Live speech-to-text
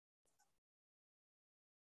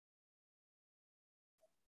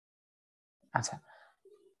আচ্ছা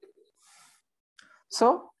সো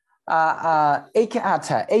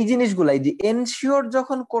আচ্ছা এই জিনিসগুলাই যে এনশিওর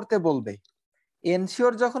যখন করতে বলবে,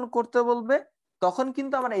 এনশিওর যখন করতে বলবে তখন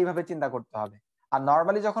কিন্তু আমরা এইভাবে চিন্তা করতে হবে। আর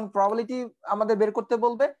নরমালি যখন প্রবাবিলিটি আমাদের বের করতে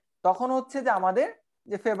বলবে তখন হচ্ছে যে আমাদের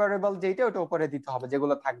যে ফেভারেবল যেটা ওটা উপরে দিতে হবে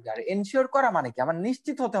যেগুলো থাকবে। আর এনশিওর করা মানে কি, আমার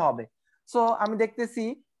নিশ্চিত হতে হবে। সো আমি দেখতেছি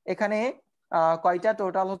এখানে কয়টা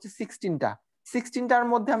টোটাল হচ্ছে 16টা। 16টার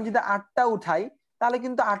মধ্যে আমি যদি 8টা উঠাই তাহলে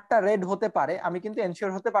কিন্তু 8টা রেড হতে পারে, আমি কিন্তু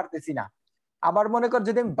এনশিওর হতে পারতেছি না। আবার মনে কর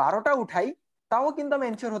যদি আমি 12টা উঠাই তাও কিন্তু আমি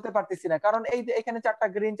এনশিওর হতে পারতেছি না, কারণ এই যে এখানে 4টা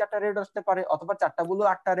গ্রিন 4টা রেড আসতে পারে, অথবা 4টা ব্লু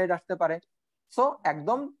 8টা রেড আসতে পারে। সো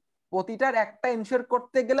একদম প্রতিটার একটা এনশিওর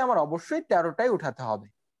করতে গেলে আমার অবশ্যই 13টাই উঠাতে হবে।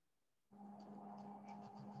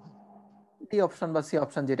 ডি অপশন বা সি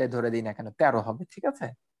অপশন যেটাই ধরে দিই না কেন 13 হবে, ঠিক আছে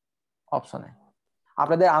অপশনে।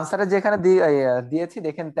 আপনাদের আনসারে যেখানে দিয়েছি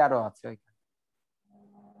দেখেন 13 আছে ওইখানে।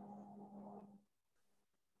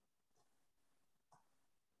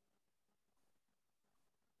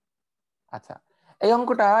 আচ্ছা এই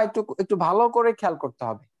অঙ্কটা একটু একটু ভালো করে খেয়াল করতে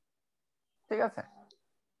হবে, ঠিক আছে?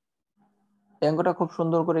 এই অঙ্কটা খুব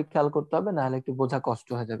সুন্দর করে খেয়াল করতে হবে, না হলে একটু বোঝা কষ্ট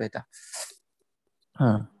হয়ে যাবে এটা।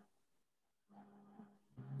 হুম,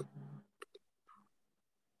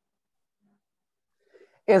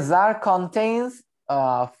 a jar contains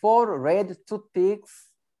 4 red toothpicks,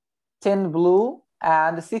 10 blue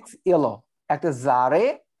and 6 yellow. একটা জারে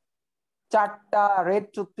 4টা রেড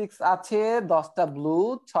টুথপিক্স আছে, 10টা ব্লু,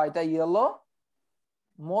 6টা ইয়েলো,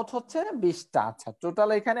 মোট হচ্ছে 20টা। আচ্ছা টোটাল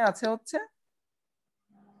এখানে আছে হচ্ছে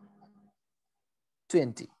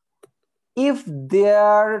 20. If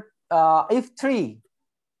there if three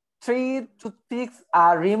toothpicks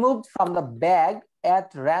are removed from the bag at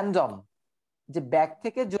random, যে ব্যাগ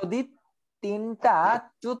থেকে যদি 3টা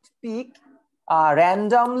টুথপিক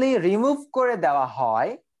র্যান্ডমলি রিমুভ করে দেওয়া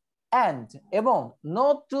হয়, and এবং no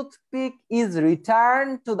toothpick is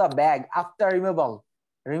returned to the bag after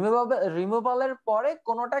রিমুভালের পরে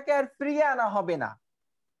কোনোটাকে আর ফিরিয়ে আনা হবে না,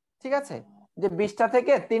 ঠিক আছে? যে 20টা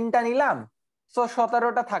থেকে 3টা নিলাম, সো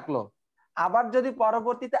 17টা থাকলো। আবার যদি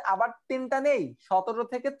পরবর্তীতে আবার 3টা নেই, 17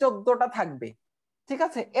 থেকে 14টা থাকবে, ঠিক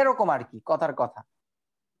আছে? এরকম আর কি কথার কথা।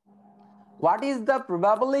 What is the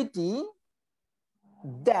probability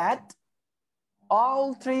that all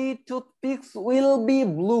 3 toothpicks will be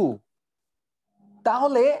blue?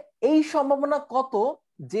 তাহলে এই সম্ভাবনা কত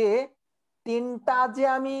যে 3টা যে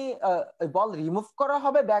আমি বল রিমুভ করা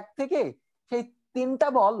হবে ব্যাগ থেকে, সেই 3টা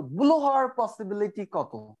বল ব্লু হওয়ার পসিবিলিটি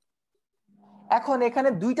কত? এখন এখানে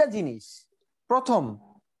দুইটা জিনিস, প্রথম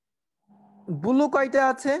ব্লু কয়টা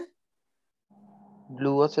আছে?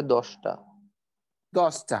 ব্লু আছে 10টা।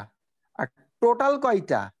 10টা। আর টোটাল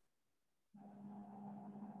কয়টা?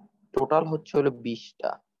 টোটাল হচ্ছে হলো 20টা।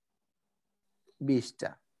 20টা।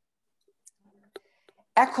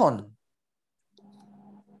 এখন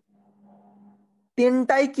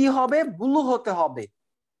 3টাই কি হবে? ব্লু হতে হবে।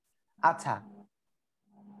 আচ্ছা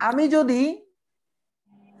আমি যদি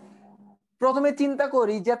প্রথমে চিন্তা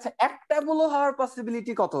করি যে আচ্ছা একটা ব্লু হওয়ার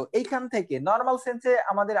পসিবিলিটি কত, এইখান থেকে নর্মাল সেন্সে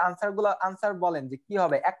আমাদের আনসার বলেন যে কি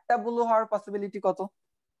হবে, একটা ব্লু হওয়ার পসিবিলিটি কত?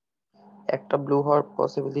 একটা ব্লু হওয়ার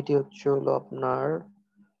পসিবিলিটি হচ্ছে হলো আপনার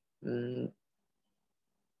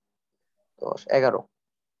 10 11।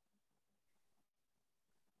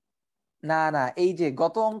 না না, এই যে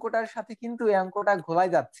গত অঙ্কটার সাথে কিন্তু এই অঙ্কটা ঘোলাই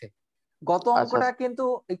যাচ্ছে। গত আচ্ছা অঙ্কটা কিন্তু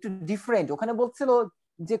একটু ডিফারেন্ট, ওখানে বলছিল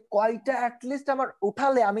যে কয়টা অ্যাটলিস্ট আমার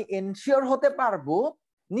উঠালে আমি এনশিওর হতে পারবো,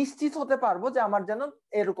 নিশ্চিত হতে পারবো যে আমার যেন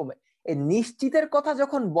এরকম। এই নিশ্চিতের কথা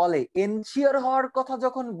যখন বলে, এনশিওর হওয়ার কথা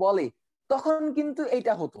যখন বলে, তখন কিন্তু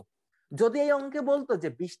এইটা হতো। যদি এই অঙ্কে বলতো যে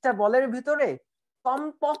 20টা বলের ভিতরে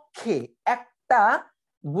কমপক্ষে একটা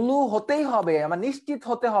ব্লু হতেই হবে, আমার নিশ্চিত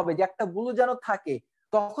হতে হবে যে একটা ব্লু যেন থাকে,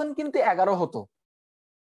 তখন কিন্তু 11 হতো,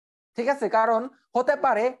 ঠিক আছে? কারণ হতে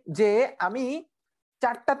পারে যে আমি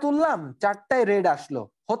 4টা তুললাম, 4টায় রেড আসলো,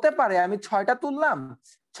 হতে পারে আমি 6টা তুললাম,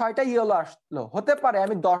 6টা ইয়েলো আসলো, হতে পারে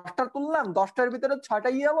আমি 10টা তুললাম, 10টার ভিতরে 6টা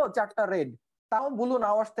ইয়েলো 4টা রেড, তাও ব্লু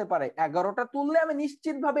নাও আসতে পারে। 11টা তুললে আমি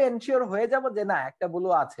নিশ্চিত ভাবে এনশিওর হয়ে যাব যে না একটা ব্লু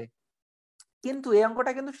আছে। কিন্তু এই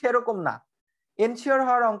অঙ্কটা কিন্তু সেরকম না, এনশিওর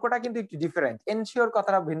হওয়ার অঙ্কটা কিন্তু একটু ডিফারেন্ট, এনশিওর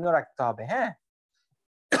কথাটা ভিন্ন রাখতে হবে। হ্যাঁ,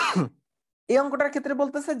 এই অঙ্কটার ক্ষেত্রে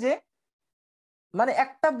বলতেছে যে মানে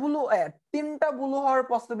একটা ব্লু 3টা ব্লু হওয়ার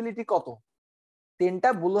পসিবিলিটি কত, 3টা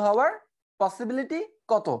ব্লু হওয়ার পসিবিলিটি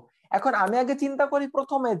কত। এখন আমি আগে চিন্তা করি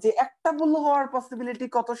প্রথমে যে একটা ব্লু হওয়ার পসিবিলিটি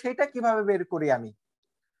কত, সেটা কিভাবে বের করি আমি।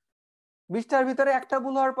 20টার ভিতরে একটা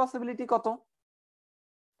ব্লু হওয়ার পসিবিলিটি কত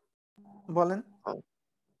বলেন?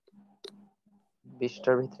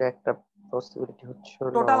 20টার ভিতরে একটা পসিবিলিটি হচ্ছে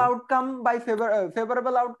হলো total outcome by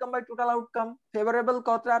favourable outcome by total outcome, favourable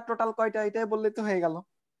কয়টা টোটাল কয়টা, এটাই বললে তো হয়ে গেল।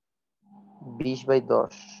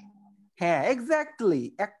 20/10। হ্যাঁ এক্স্যাক্টলি,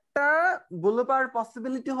 একটা ব্লু পাওয়ার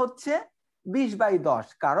পসিবিলিটি হচ্ছে 20/10,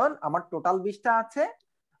 কারণ আমার টোটাল 20টা আছে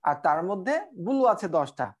আর তার মধ্যে ব্লু আছে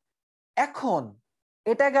 10টা। এখন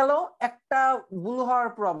এটা গেল একটা ব্লু হওয়ার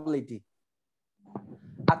প্রবাবিলিটি।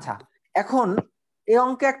 আচ্ছা, এখন এই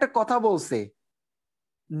অঙ্কে একটা কথা বলছে,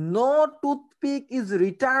 no toothpick is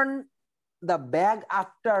written the bag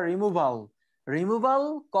after removal. Removal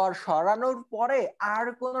কর সরানোর পরে আর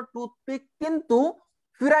কোন টুথপিক কিন্তু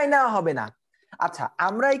ফিরাই নেওয়া হবে না। আচ্ছা,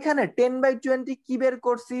 আমরা এখানে 10/20 কি বের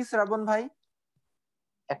করছি শ্রাবণ ভাই?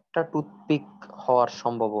 একটা টুথপিক হওয়ার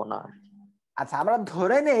সম্ভাবনা। আচ্ছা, আমরা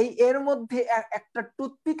ধরে নেই এর মধ্যে একটা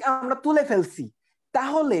টুথপিক আমরা তুলে ফেলছি,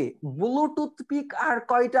 তাহলে ব্লু টুথপিক আর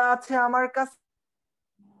কয়টা আছে আমার কাছে?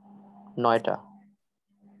 9টা।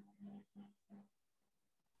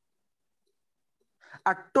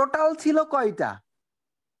 আর টোটাল ছিল কয়টা?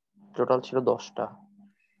 টোটাল ছিল 10টা।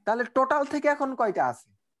 তাহলে টোটাল থেকে এখন কয়টা আছে?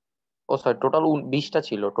 ও সরি, টোটাল 20টা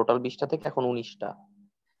ছিল, টোটাল 20টা থেকে এখন 19টা।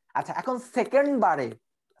 আচ্ছা, এখন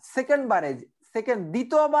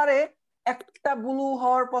দ্বিতীয়বারে একটা ব্লু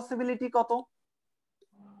হওয়ার পসিবিলিটি কত?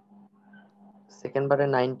 সেকেন্ড বারে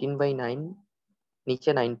 19/9,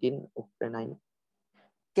 নিচে 19, উপরে 9।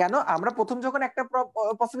 কেন? আমরা প্রথম যখন একটা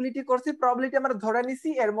পসিবিলিটি করছি, প্রবাবিলিটি আমরা ধরে নিছি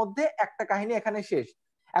এর মধ্যে একটা কাহিনী এখানে শেষ।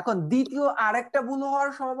 এখন দ্বিতীয় আরেকটা ব্লু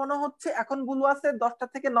হওয়ার সম্ভাবনা হচ্ছে, এখন ব্লু আছে 10টা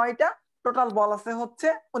থেকে 9টা, টোটাল বল আছে হচ্ছে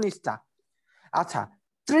 19টা। আচ্ছা,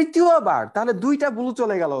 তৃতীয়বার তাহলে 2টা ব্লু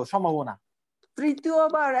চলে গেল সম্ভাবনা।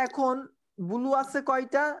 তৃতীয়বার এখন ব্লু আছে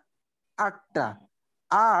কয়টা? 8টা।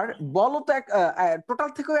 আর বলো তো টোটাল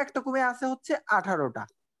থেকেও একটা কমে আছে হচ্ছে 18টা।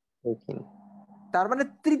 তার মানে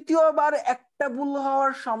তৃতীয়বার একটা ভুল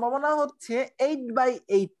হওয়ার সম্ভাবনা হচ্ছে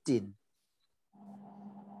 8/18।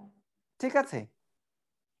 ঠিক আছে?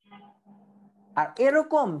 আর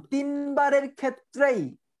এরকম 3বারের ক্ষেত্রেই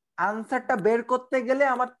আনসারটা বের করতে গেলে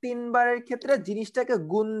আমার 3বারের ক্ষেত্রে জিনিসটাকে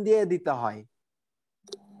গুণ দিয়ে দিতে হয়।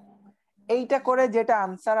 এইটা করে যেটা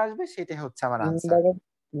আনসার আসবে সেটা হচ্ছে আমার আনসার।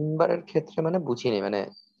 তিনবারের ক্ষেত্রে মানে বুঝিনি, মানে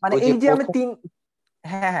মানে ওই যে এই যে আমি প্রথম।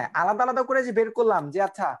 হ্যাঁ হ্যাঁ, আলাদা আলাদা করে যে বের করলাম যে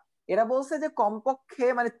আচ্ছা, এরা বলছে যে কমপক্ষে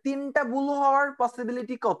মানে 3টা ভুল হওয়ার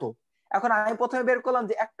পসিবিলিটি কত। এখন আমি প্রথমে বের করলাম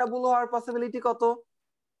যে একটা ভুল হওয়ার পসিবিলিটি কত,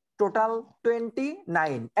 টোটাল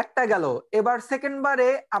 29, একটা গেল। এবার সেকেন্ড বারে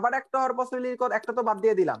আবার একটা হওয়ার পসিবিলিটি কত, একটা তো বাদ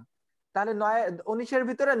দিয়ে দিলাম, তাহলে 19-এর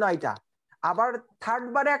ভিতরে 9টা। আবার থার্ড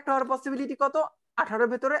বারে একটা হওয়ার পসিবিলিটি কত, 18-এর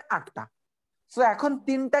ভিতরে 8টা। সো এখন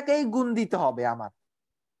 3টাকেই গুণ দিতে হবে আমার,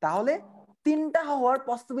 তাহলে 3টা হওয়ার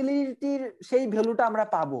পসিবিলিটির সেই ভ্যালুটা আমরা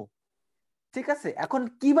পাবো। ঠিক আছে, এখন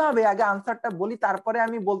কিভাবে আগে আনসারটা বলি, তারপরে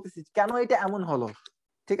আমি বলতেছি কেন এটা এমন হলো।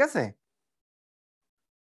 ঠিক আছে,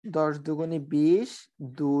 10 দুগুণে 20,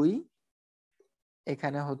 2,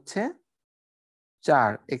 এখানে হচ্ছে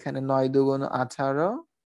 4, এখানে 9 দুগুণ 18,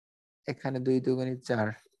 এখানে 2 দুগুণে 4,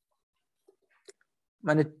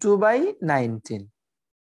 মানে 2/19,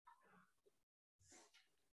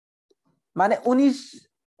 মানে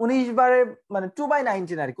 19 বারে, মানে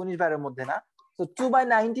 2/19 আর কি, 19 বারের মধ্যে না। তো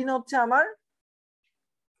 2/19 হচ্ছে আমার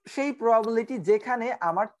সেই প্রবাবিলিটি যেখানে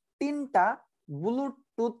আমার 3টা ব্লু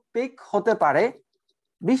টুথপিক হতে পারে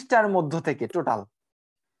 20টার মধ্য থেকে টোটাল।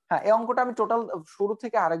 হ্যাঁ, এই অঙ্কটা আমি টোটাল শুরু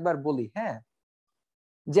থেকে আরেকবার বলি। হ্যাঁ,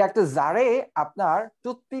 যে একটা জারে আপনার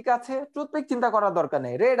টুথপিক আছে, টুথপিক চিন্তা করার দরকার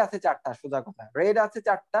নেই, রেড আছে 4টা, সোজা কথা, রেড আছে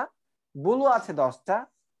 4টা, ব্লু আছে 10টা,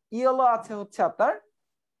 ইয়েলো আছে হচ্ছে আপনার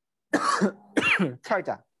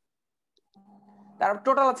 6টা, তার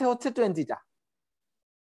টোটাল আছে হচ্ছে 20টা।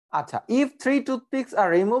 আচ্ছা, if 3 টুথপিকস R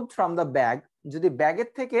removed from the bag, যদি ব্যাগের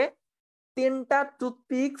থেকে 3টা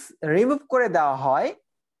টুথপিকস রিমুভ করে দেওয়া হয়,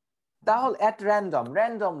 তাহলে at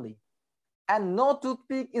randomly and no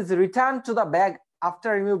toothpick is returned to the bag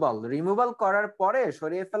after removal করার পরে,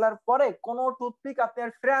 সরিয়ে ফেলার পরে কোনো টুথপিক আপনি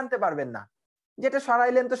আর ফিরে আনতে পারবেন না। যেটা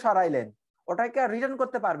সরাইলেন তো সরাইলেন, ওটাকে আর রিটার্ন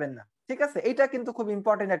করতে পারবেন না। ঠিক আছে, এটা কিন্তু খুব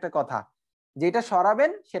ইম্পর্টেন্ট একটা কথা, যেটা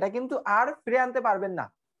সরাবেন সেটা কিন্তু আর ফিরে আনতে পারবেন না,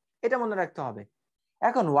 এটা মনে রাখতে হবে।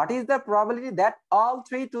 এখন what is the probability that all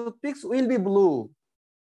 3 টুথপিকস will be blue?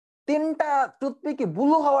 3টা টুথপিক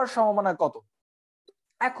ব্লু হওয়ার সম্ভাবনা কত?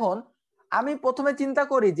 এখন আমি প্রথমে চিন্তা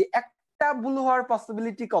করি যে একটা ব্লু হওয়ার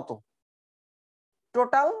পসিবিলিটি কত,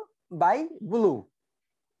 টোটাল বাই ব্লু,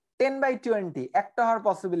 10/20, একটা হওয়ার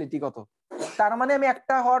পসিবিলিটি কত। তার মানে আমি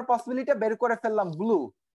একটা হওয়ার পসিবিলিটি বের করে ফেললাম ব্লু,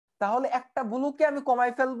 তাহলে একটা ব্লুকে আমি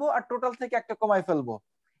কমাই ফেলবো আর টোটাল থেকে একটা কমাই ফেলবো।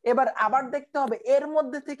 এবার আবার দেখতে হবে এর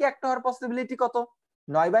মধ্যে থেকে একটা হওয়ার পসিবিলিটি কত,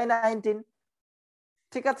 9/19।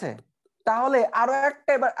 ঠিক আছে, তাহলে আরো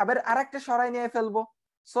একটা, এবার আবার আরেকটা সরাই নিয়ে ফেলবো।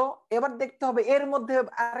 সো এবার দেখতে হবে এর মধ্যে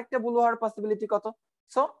আরেকটা ব্লু হওয়ার পসিবিলিটি কত।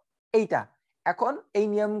 সো এইটা, এখন এই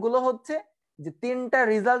নিয়মগুলো হচ্ছে যে 3টা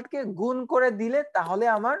রেজাল্টকে গুণ করে দিলে তাহলে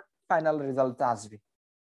আমার ফাইনাল রেজাল্টটা আসবে।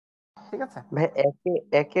 ঠিক আছে ভাই,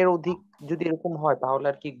 একের অধিক যদি এরকম হয় তাহলে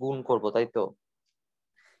আর কি গুণ করব, তাই তো?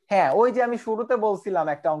 হ্যাঁ, ওই যে আমি শুরুতে বলছিলাম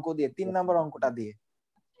একটা অঙ্ক দিয়ে, 3 নম্বর অঙ্কটা দিয়ে।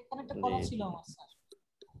 এখানে একটা জি। কথা ছিল আমার স্যার।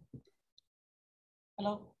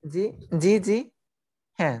 হ্যালো, জি জি জি।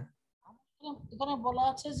 হ্যাঁ এখানে বলা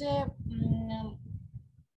আছে যে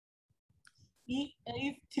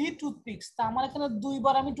ইফ 3 টুথপিক্স, তা আমার এখানে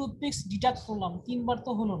 2বার আমি টুথপিক্স ডিডাক্ট করলাম, 3বার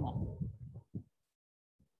তো হলো না।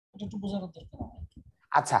 এটা একটু বোঝার দরকার আমার।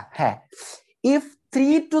 আচ্ছা, হ্যাঁ, ইফ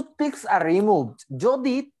 3 টুথপিক্স আর রিমুভড,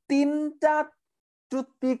 যদি 3টা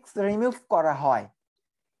টুথপিক্স রিমুভ করা হয়,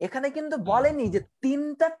 এখানে কিন্তু বলেনি যে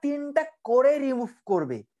তিনটা করে রিমুভ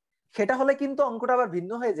করবে, সেটা হলে কিন্তু অঙ্কটা আবার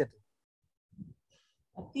ভিন্ন হয়ে যেত।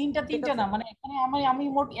 ঠিক তিনটা আছে, না, মানে এখানে আমি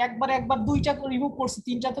মোট একবার 2টা রিমুভ করছি,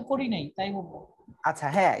 3টা তো করি নাই, তাই বলবো। আচ্ছা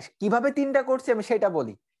হ্যাঁ, কিভাবে 3টা করছি আমি সেটা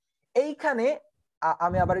বলি। এইখানে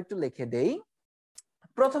আমি আবার একটু লিখে দেই।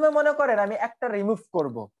 প্রথমে মনে করেন আমি একটা রিমুভ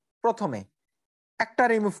করব, প্রথমে একটা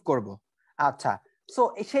রিমুভ করব। আচ্ছা, সো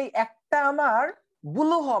সেই একটা আমার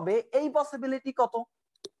ব্লু হবে, এই পসিবিলিটি কত?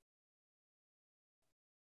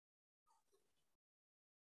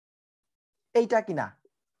 এইটা কিনা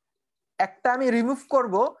একটা আমি রিমুভ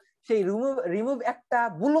করব, সেই রিমুভ একটা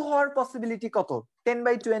ব্লু হওয়ার পসিবিলিটি কত?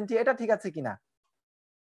 10/20, এটা ঠিক আছে কিনা?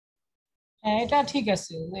 হ্যাঁ, এটা ঠিক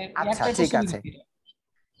আছে, আচ্ছা একটাই ঠিক আছে। পসিবিলিটি।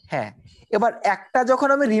 হ্যাঁ, এবার একটা যখন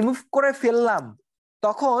আমি রিমুভ করে ফেললাম,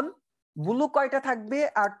 তখন ব্লু কয়টা থাকবে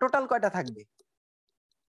আর টোটাল কয়টা থাকবে?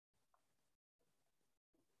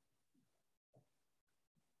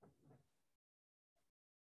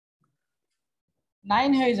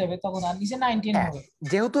 9 হয়ে যাবে তখন, আর নিচে 19 হ্যাঁ, হবে।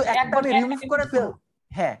 যেহেতু একটা একবার আমি রিমুভ করে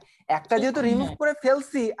হ্যাঁ, একটা যেহেতু রিমুভ হ্যাঁ, করে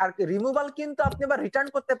ফেলছি, আর রিমুভাল কিন্তু আপনি আবার রিটার্ন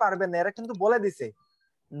করতে পারবেন না, এরা কিন্তু বলে দিছে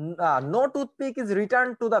no toothpick is return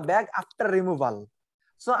to the bag after removal.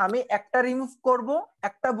 So আমি একটা রিমুভ করব,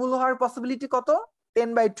 একটা ব্লু হওয়ার পসিবিলিটি কত?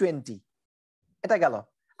 10/20, এটা গেল।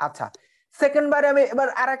 আচ্ছা, সেকেন্ড বারে আমি এবার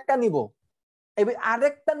আরেকটা নিব, এবার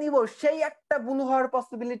আরেকটা নিব, সেই একটা ব্লু হওয়ার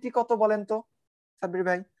পসিবিলিটি কত বলেন তো সাব্বির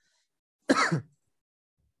ভাই?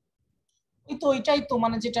 ওই তো ওইটাই তো,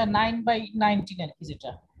 মানে যেটা 9/19 আর কি,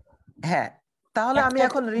 যেটা হ্যাঁ, তাহলে আমি একটা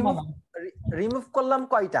এখন বানাম। রিমুভ করলাম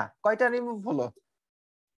কয়টা, কয়টা রিমুভ হলো?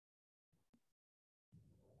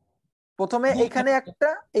 প্রথমে এইখানে একটা,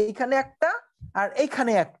 এইখানে একটা, আর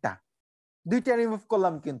এইখানে একটা, 2টা রিমুভ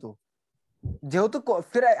করলাম। কিন্তু যেহেতু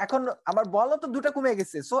ফের এখন আমার বলও তো 2টা কমে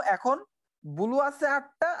গেছে, সো এখন ব্লু আছে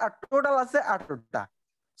 8টা আর টোটাল আছে 18টা।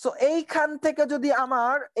 সো এইখান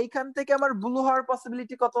থেকে আমার ব্লু হওয়ার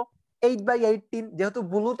পসিবিলিটি কত? 8/18, যেহেতু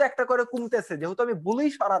ব্লুতে একটা করে কমতেছে, যেহেতু আমি ব্লুই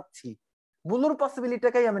সরাচ্ছি, ব্লুর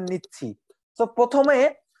পসিবিলিটিটাই আমি নিচ্ছি। তো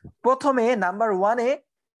প্রথমে নাম্বার 1-এ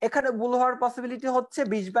এখানে ব্লু হওয়ার পসিবিলিটি হচ্ছে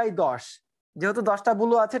 20/10, যেহেতু 10টা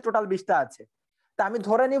ব্লু আছে, টোটাল 20টা আছে। তা আমি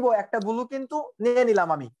ধরে নিব একটা ব্লু কিন্তু নিয়ে নিলাম,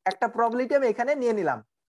 আমি একটা প্রবাবিলিটি আমি এখানে নিয়ে নিলাম।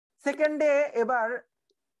 সেকেন্ডে এবার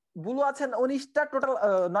ব্লু আছে 19টা, টোটাল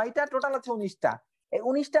 9টা, টোটাল আছে 19টা। এই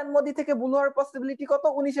 19টার মধ্যে থেকে ব্লু হওয়ার পসিবিলিটি কত?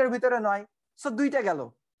 19-এর ভিতরে 9, সো 2টা গেল।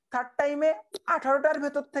 থার্ড টাইমে 18টার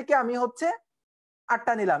ভেতর থেকে আমি হচ্ছে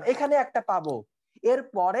 8টা নিলাম, এখানে একটা পাবো।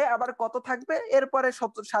 এরপরে আবার কত থাকবে? এরপরে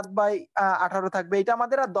 7/18 থাকবে, এটা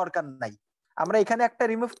আমাদের আর দরকার নাই। আমরা এখানে একটা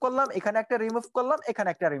রিমুভ করলাম, এখানে একটা রিমুভ করলাম, এখানে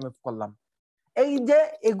একটা রিমুভ করলাম। এই যে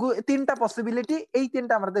 3টা পসিবিলিটি, এই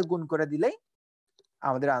 3টা আমাদের গুণ করে দিলেই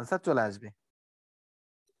আমাদের আনসার চলে আসবে।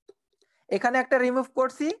 এখানে একটা রিমুভ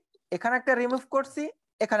করছি, এখানে একটা রিমুভ করছি,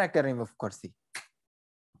 এখানে একটা রিমুভ করছি।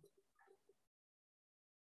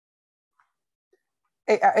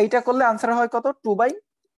 এইটা করলে আনসার হয় কত?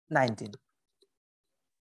 2/19।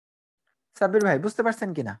 সাব্বির ভাই বুঝতে পারছেন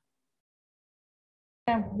কিনা?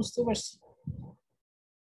 হ্যাঁ, বুঝতে পারছি।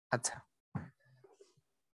 আচ্ছা,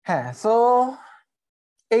 হ্যাঁ, সো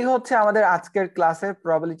এই হচ্ছে আমাদের আজকের ক্লাসের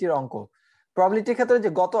প্রবাবিলিটির অঙ্ক। প্রবাবিলিটির ক্ষেত্রে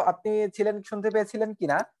যে গত আপনি শুনতে পেয়েছিলেন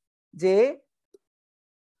কিনা যে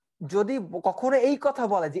যদি কখনো এই কথা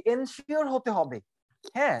বলে যে এনশিওর হতে হবে,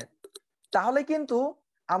 হ্যাঁ, তাহলে কিন্তু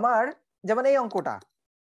আমার, যেমন এই অঙ্কটা,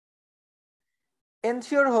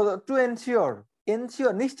 এনশিওর হলো টু এনশিওর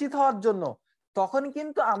নিশ্চিত হওয়ার জন্য, তখন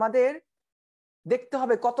কিন্তু আমাদের দেখতে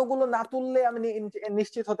হবে কতগুলো না তুললে আমি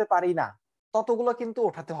নিশ্চিত হতে পারি না, ততগুলো কিন্তু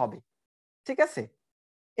ওঠাতে হবে। ঠিক আছে,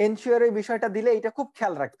 এনশিওর এই বিষয়টা দিলে এটা খুব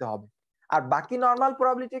খেয়াল রাখতে হবে। আর বাকি নরমাল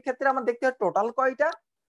প্রবাবিলিটির ক্ষেত্রে আমার দেখতে হবে টোটাল কয়টা,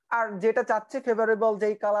 আর যেটা চাচ্ছে ফেভারেবল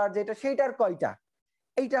যেই কালার যেটা, সেইটার কয়টা,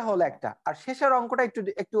 এইটা হলো একটা। আর শেষের অঙ্কটা একটু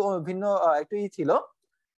একটু ভিন্ন, একটু ছিল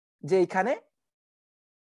যে এইখানে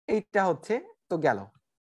এইটা হচ্ছে তো গেল।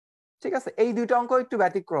 ঠিক আছে, এই 2টা অঙ্ক একটু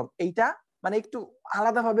ব্যতিক্রম, এইটা মানে একটু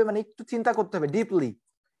আলাদাভাবে, মানে একটু চিন্তা করতে হবে ডিপলি,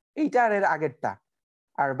 এইটা আর এর আগেরটা।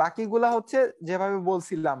 আর বাকিগুলা হচ্ছে যেভাবে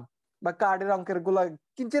বলছিলাম বা কার্ডের অঙ্কের গুলা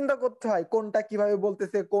কি চিন্তা করতে হয়, কোনটা কিভাবে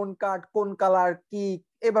বলতেছে, কোন কার্ড কোন কালার কি,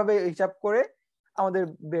 এভাবে হিসাব করে আমাদের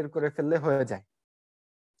বের করে ফেললে হয়ে যায়।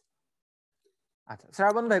 আচ্ছা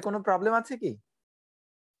শ্রাবণ ভাই কোনো প্রবলেম আছে কি?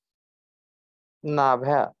 না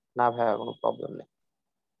ভাইয়া, না ভাইয়া, কোনো প্রবলেম নেই।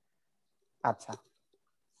 আচ্ছা,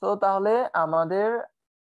 তো তাহলে আমাদের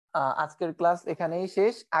আজকের ক্লাস এখানেই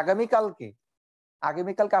শেষ। আগামীকালকে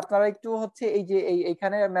আপনারা একটু হচ্ছে এই যে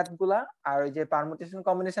এইখানে ম্যাথ গুলা আর ওই যে পারমুটেশন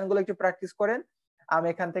কম্বিনেশন গুলো একটু প্র্যাকটিস করেন। আমি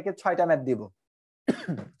এখান থেকে 6টা ম্যাথ দিব,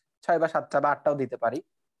 6 বা 7টা বা 8টাও দিতে পারি।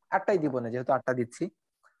 8টাই দিব না, যেহেতু 8টা দিচ্ছি,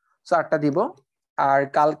 সো 8টা দিব। আর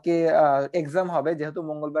কালকে এক্সাম হবে, যেহেতু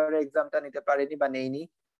মঙ্গলবারে এক্সামটা নিতে পারিনি বা নেইনি,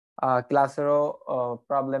 ক্লাসেরও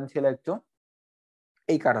প্রবলেম ছিল একটু,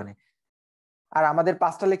 এই কারণে। আর আমাদের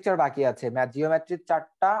 5টা লেকচার বাকি আছে, ম্যাথ জিওমেট্রির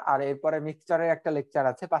 4টা, আর এরপরে মিক্সচারের একটা লেকচার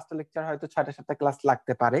আছে। 5টা লেকচার হয়তো 6টা 7টা ক্লাস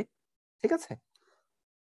লাগতে পারে, ঠিক আছে?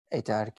 এটা আর কি।